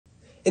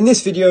In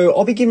this video,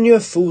 I'll be giving you a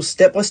full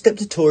step-by-step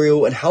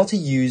tutorial on how to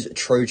use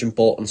Trojan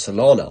bot on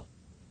Solana.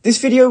 This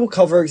video will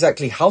cover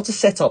exactly how to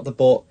set up the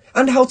bot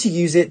and how to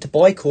use it to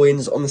buy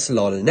coins on the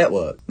Solana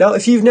network. Now,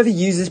 if you've never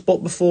used this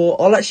bot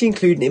before, I'll actually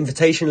include an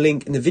invitation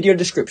link in the video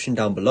description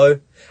down below.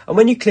 And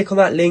when you click on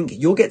that link,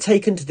 you'll get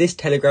taken to this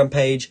Telegram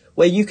page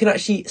where you can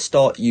actually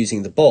start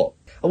using the bot.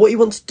 And what you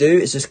want to do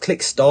is just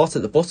click start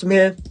at the bottom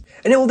here,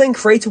 and it will then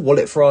create a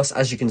wallet for us,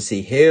 as you can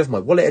see here with my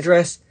wallet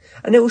address,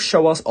 and it will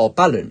show us our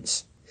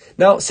balance.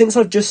 Now, since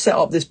I've just set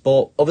up this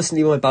bot,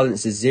 obviously my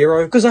balance is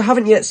 0 because I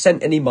haven't yet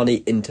sent any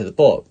money into the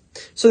bot.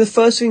 So the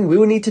first thing we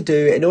will need to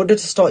do in order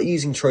to start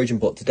using Trojan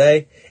bot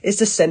today is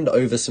to send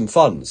over some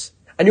funds.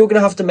 And you're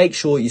going to have to make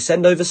sure you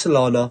send over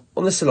Solana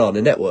on the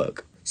Solana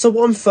network. So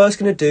what I'm first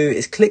going to do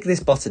is click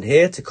this button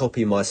here to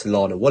copy my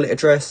Solana wallet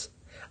address.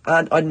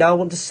 And I now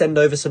want to send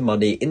over some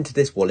money into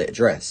this wallet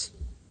address.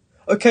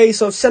 Okay,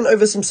 so I've sent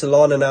over some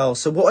Solana now.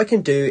 So what I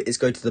can do is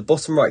go to the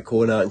bottom right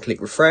corner and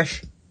click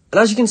refresh. And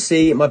as you can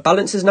see, my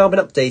balance has now been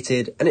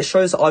updated and it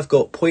shows that I've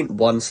got 0.1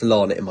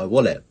 Solana in my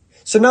wallet.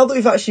 So now that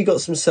we've actually got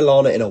some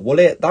Solana in our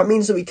wallet, that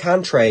means that we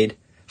can trade.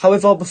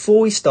 However, before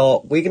we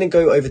start, we're going to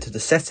go over to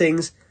the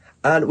settings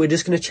and we're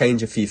just going to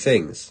change a few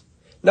things.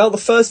 Now, the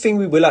first thing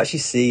we will actually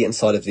see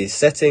inside of these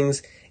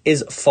settings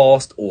is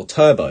fast or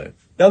turbo.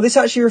 Now, this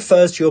actually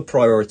refers to your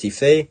priority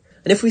fee.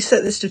 And if we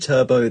set this to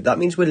turbo, that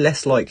means we're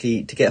less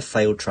likely to get a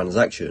failed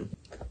transaction.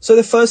 So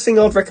the first thing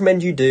I'd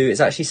recommend you do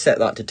is actually set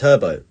that to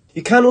turbo.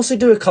 You can also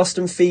do a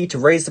custom fee to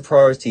raise the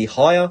priority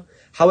higher.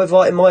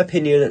 However, in my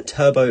opinion,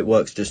 turbo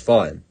works just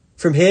fine.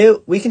 From here,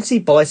 we can see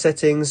buy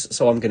settings,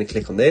 so I'm going to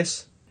click on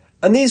this.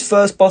 And these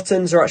first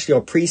buttons are actually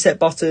our preset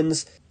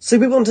buttons, so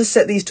we want to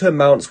set these to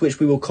amounts which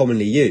we will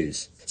commonly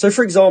use. So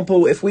for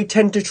example, if we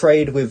tend to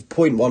trade with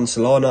 0.1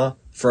 Solana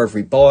for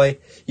every buy,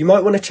 you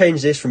might want to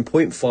change this from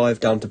 0.5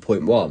 down to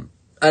 0.1.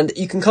 And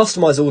you can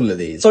customize all of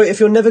these. So if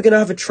you're never going to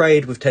have a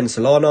trade with 10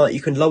 Solana, you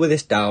can lower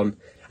this down.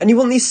 And you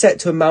want these set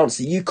to amounts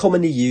that you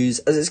commonly use,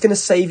 as it's going to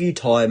save you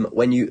time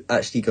when you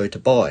actually go to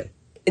buy.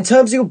 In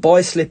terms of your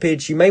buy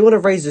slippage, you may want to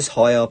raise this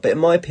higher, but in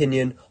my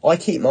opinion, I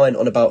keep mine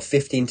on about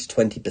 15 to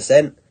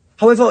 20%.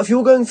 However, if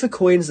you're going for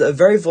coins that are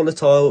very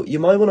volatile, you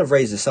might want to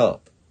raise this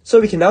up. So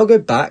we can now go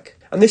back,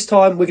 and this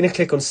time we're going to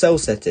click on sell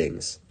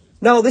settings.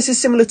 Now, this is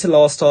similar to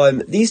last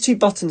time. These two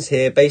buttons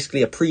here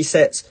basically are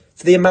presets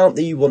for the amount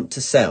that you want to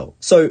sell.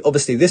 So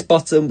obviously this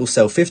button will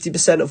sell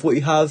 50% of what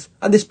you have,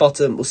 and this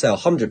button will sell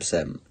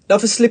 100%. Now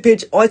for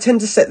slippage, I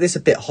tend to set this a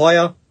bit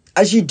higher,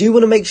 as you do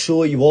want to make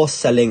sure you are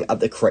selling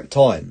at the correct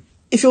time.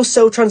 If your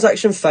sell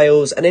transaction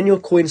fails and then your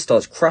coin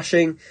starts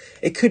crashing,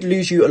 it could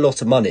lose you a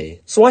lot of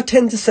money. So I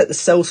tend to set the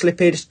sell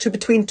slippage to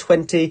between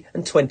 20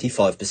 and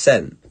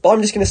 25%. But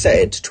I'm just going to set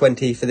it to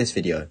 20 for this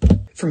video.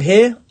 From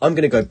here, I'm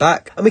going to go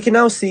back and we can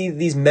now see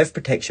these Mev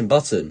Protection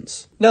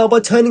buttons. Now,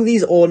 by turning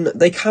these on,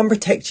 they can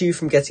protect you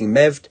from getting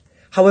mev'd.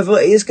 However,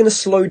 it is going to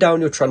slow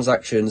down your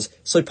transactions.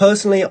 So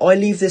personally, I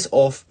leave this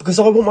off because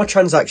I want my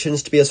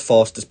transactions to be as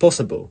fast as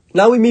possible.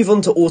 Now we move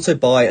on to auto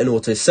buy and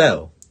auto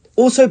sell.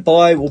 Auto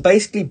buy will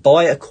basically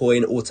buy a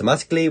coin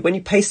automatically when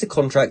you paste the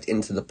contract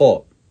into the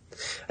bot.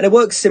 And it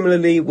works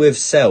similarly with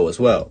sell as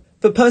well.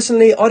 But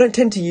personally, I don't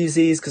tend to use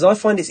these because I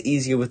find it's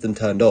easier with them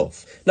turned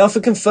off. Now for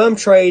confirmed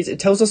trades, it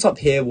tells us up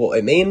here what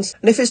it means.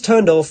 And if it's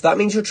turned off, that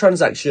means your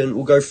transaction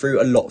will go through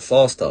a lot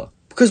faster.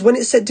 Because when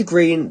it's set to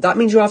green, that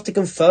means you have to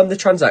confirm the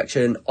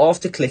transaction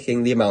after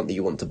clicking the amount that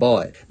you want to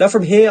buy. Now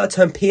from here, I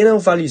turn P&L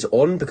values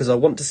on because I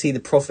want to see the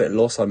profit and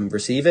loss I'm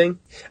receiving.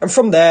 And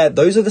from there,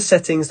 those are the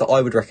settings that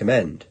I would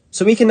recommend.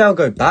 So we can now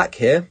go back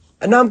here.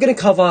 And now I'm going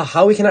to cover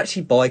how we can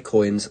actually buy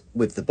coins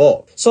with the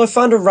bot. So I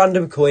found a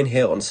random coin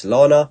here on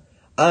Solana.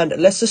 And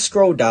let's just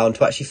scroll down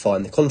to actually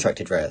find the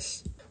contract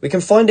address. We can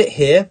find it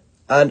here,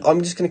 and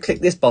I'm just going to click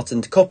this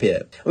button to copy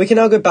it. And we can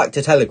now go back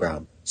to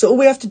Telegram. So all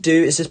we have to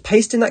do is just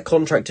paste in that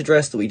contract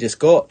address that we just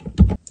got.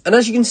 And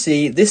as you can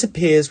see, this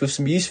appears with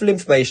some useful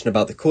information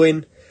about the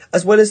coin,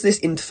 as well as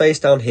this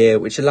interface down here,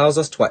 which allows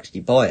us to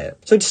actually buy it.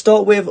 So to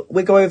start with,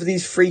 we'll go over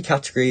these three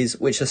categories,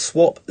 which are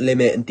swap,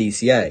 limit, and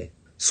DCA.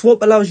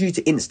 Swap allows you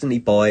to instantly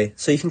buy,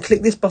 so you can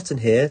click this button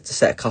here to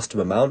set a custom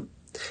amount.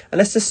 And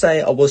let's just say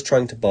I was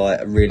trying to buy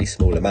a really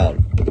small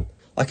amount.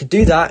 I could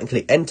do that and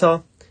click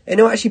enter, and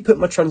it'll actually put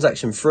my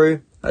transaction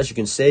through, as you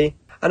can see.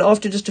 And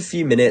after just a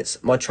few minutes,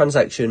 my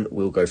transaction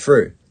will go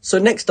through. So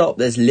next up,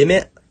 there's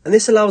limit, and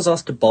this allows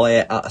us to buy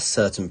it at a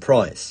certain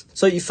price.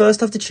 So you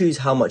first have to choose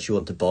how much you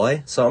want to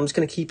buy. So I'm just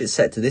going to keep it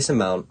set to this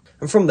amount.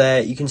 And from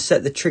there, you can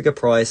set the trigger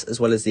price as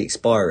well as the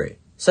expiry.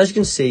 So as you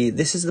can see,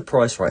 this is the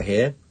price right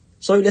here.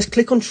 So let's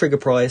click on trigger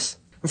price.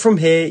 And from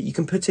here, you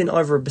can put in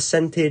either a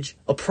percentage,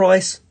 a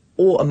price,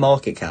 or a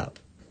market cap.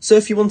 So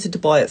if you wanted to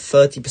buy at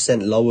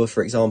 30% lower,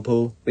 for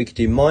example, we could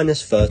do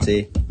minus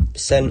 30%.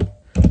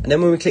 And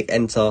then when we click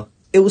enter,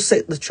 it will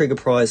set the trigger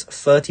price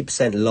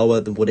 30% lower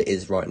than what it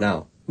is right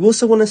now. We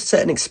also want to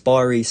set an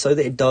expiry so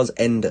that it does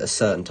end at a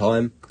certain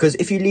time. Because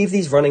if you leave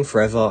these running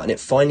forever and it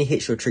finally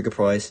hits your trigger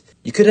price,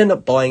 you could end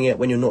up buying it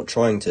when you're not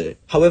trying to.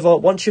 However,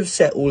 once you've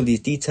set all of these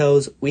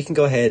details, we can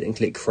go ahead and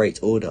click create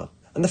order.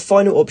 And the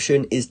final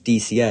option is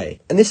DCA,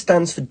 and this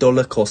stands for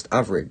dollar cost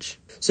average.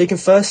 So you can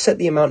first set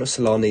the amount of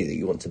Solana that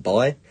you want to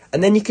buy,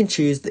 and then you can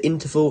choose the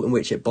interval in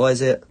which it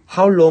buys it,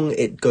 how long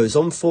it goes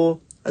on for,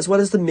 as well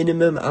as the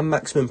minimum and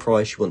maximum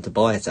price you want to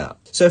buy it at.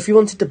 So if you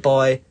wanted to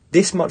buy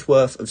this much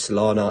worth of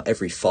Solana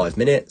every 5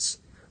 minutes,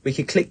 we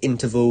could click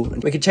interval,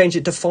 and we could change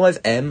it to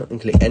 5M and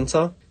click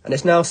enter, and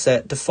it's now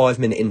set to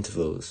 5-minute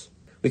intervals.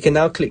 We can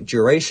now click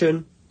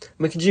duration, and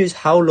we can choose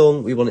how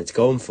long we want it to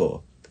go on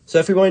for. So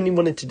if we only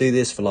wanted to do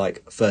this for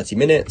like 30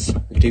 minutes,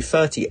 we can do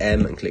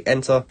 30M and click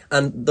enter,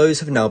 and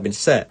those have now been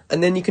set.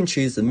 And then you can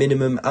choose the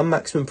minimum and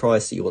maximum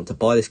price that you want to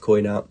buy this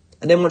coin at.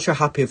 And then once you're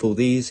happy with all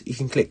these, you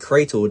can click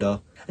create order,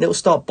 and it will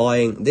start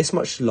buying this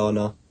much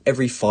Solana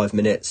every 5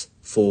 minutes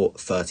for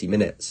 30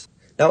 minutes.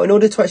 Now, in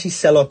order to actually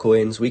sell our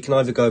coins, we can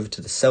either go over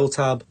to the sell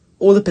tab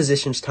or the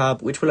positions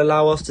tab, which will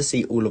allow us to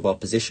see all of our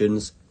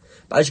positions.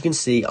 But as you can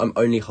see, I'm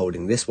only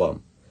holding this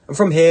one. And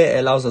from here, it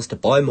allows us to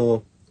buy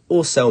more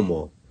or sell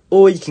more.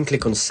 Or you can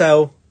click on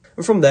sell,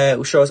 and from there it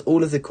will show us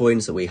all of the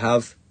coins that we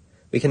have.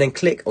 We can then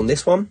click on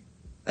this one,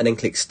 and then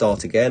click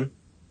start again,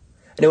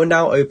 and it will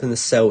now open the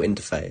sell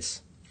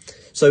interface.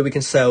 So we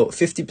can sell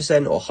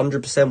 50% or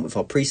 100% with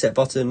our preset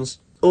buttons,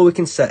 or we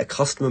can set a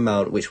custom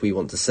amount which we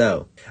want to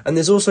sell. And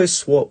there's also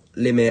swap,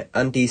 limit,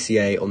 and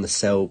DCA on the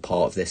sell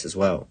part of this as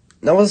well.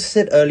 Now, as I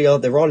said earlier,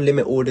 there are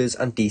limit orders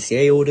and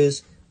DCA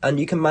orders, and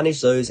you can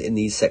manage those in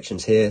these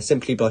sections here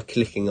simply by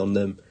clicking on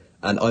them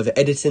and either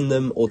editing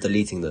them or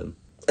deleting them.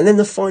 And then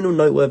the final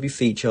noteworthy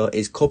feature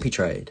is copy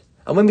trade.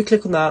 And when we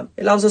click on that,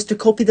 it allows us to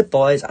copy the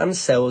buys and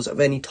sells of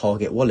any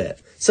target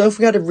wallet. So if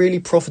we had a really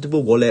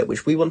profitable wallet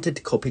which we wanted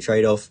to copy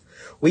trade off,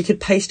 we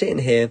could paste it in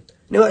here,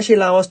 and it will actually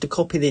allow us to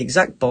copy the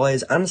exact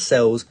buys and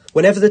sells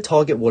whenever the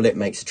target wallet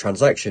makes a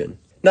transaction.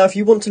 Now, if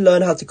you want to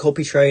learn how to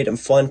copy trade and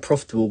find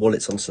profitable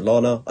wallets on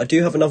Solana, I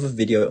do have another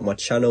video on my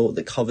channel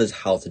that covers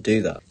how to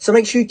do that. So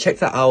make sure you check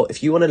that out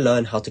if you want to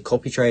learn how to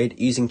copy trade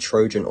using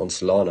Trojan on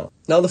Solana.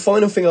 Now, the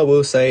final thing I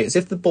will say is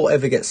if the bot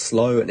ever gets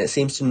slow and it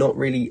seems to not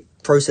really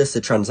process the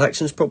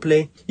transactions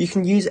properly, you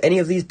can use any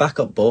of these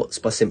backup bots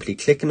by simply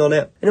clicking on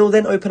it, and it will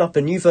then open up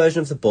a new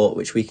version of the bot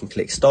which we can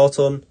click start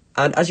on.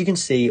 And as you can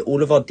see,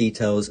 all of our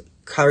details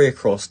carry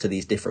across to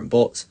these different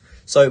bots.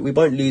 So we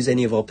won't lose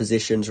any of our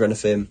positions or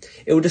anything.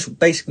 It will just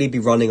basically be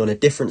running on a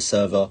different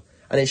server,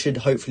 and it should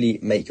hopefully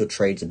make your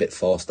trades a bit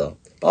faster.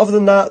 But other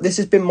than that, this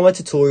has been my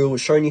tutorial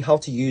showing you how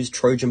to use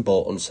Trojan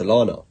bot on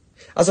Solana.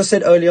 As I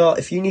said earlier,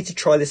 if you need to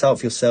try this out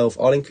for yourself,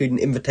 I'll include an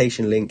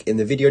invitation link in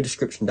the video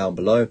description down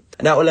below,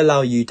 and that will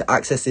allow you to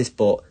access this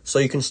bot so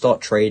you can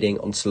start trading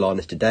on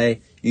Solana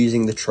today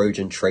using the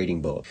Trojan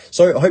trading bot.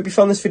 So I hope you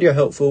found this video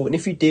helpful, and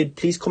if you did,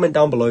 please comment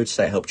down below to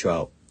say it helped you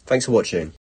out. Thanks for watching.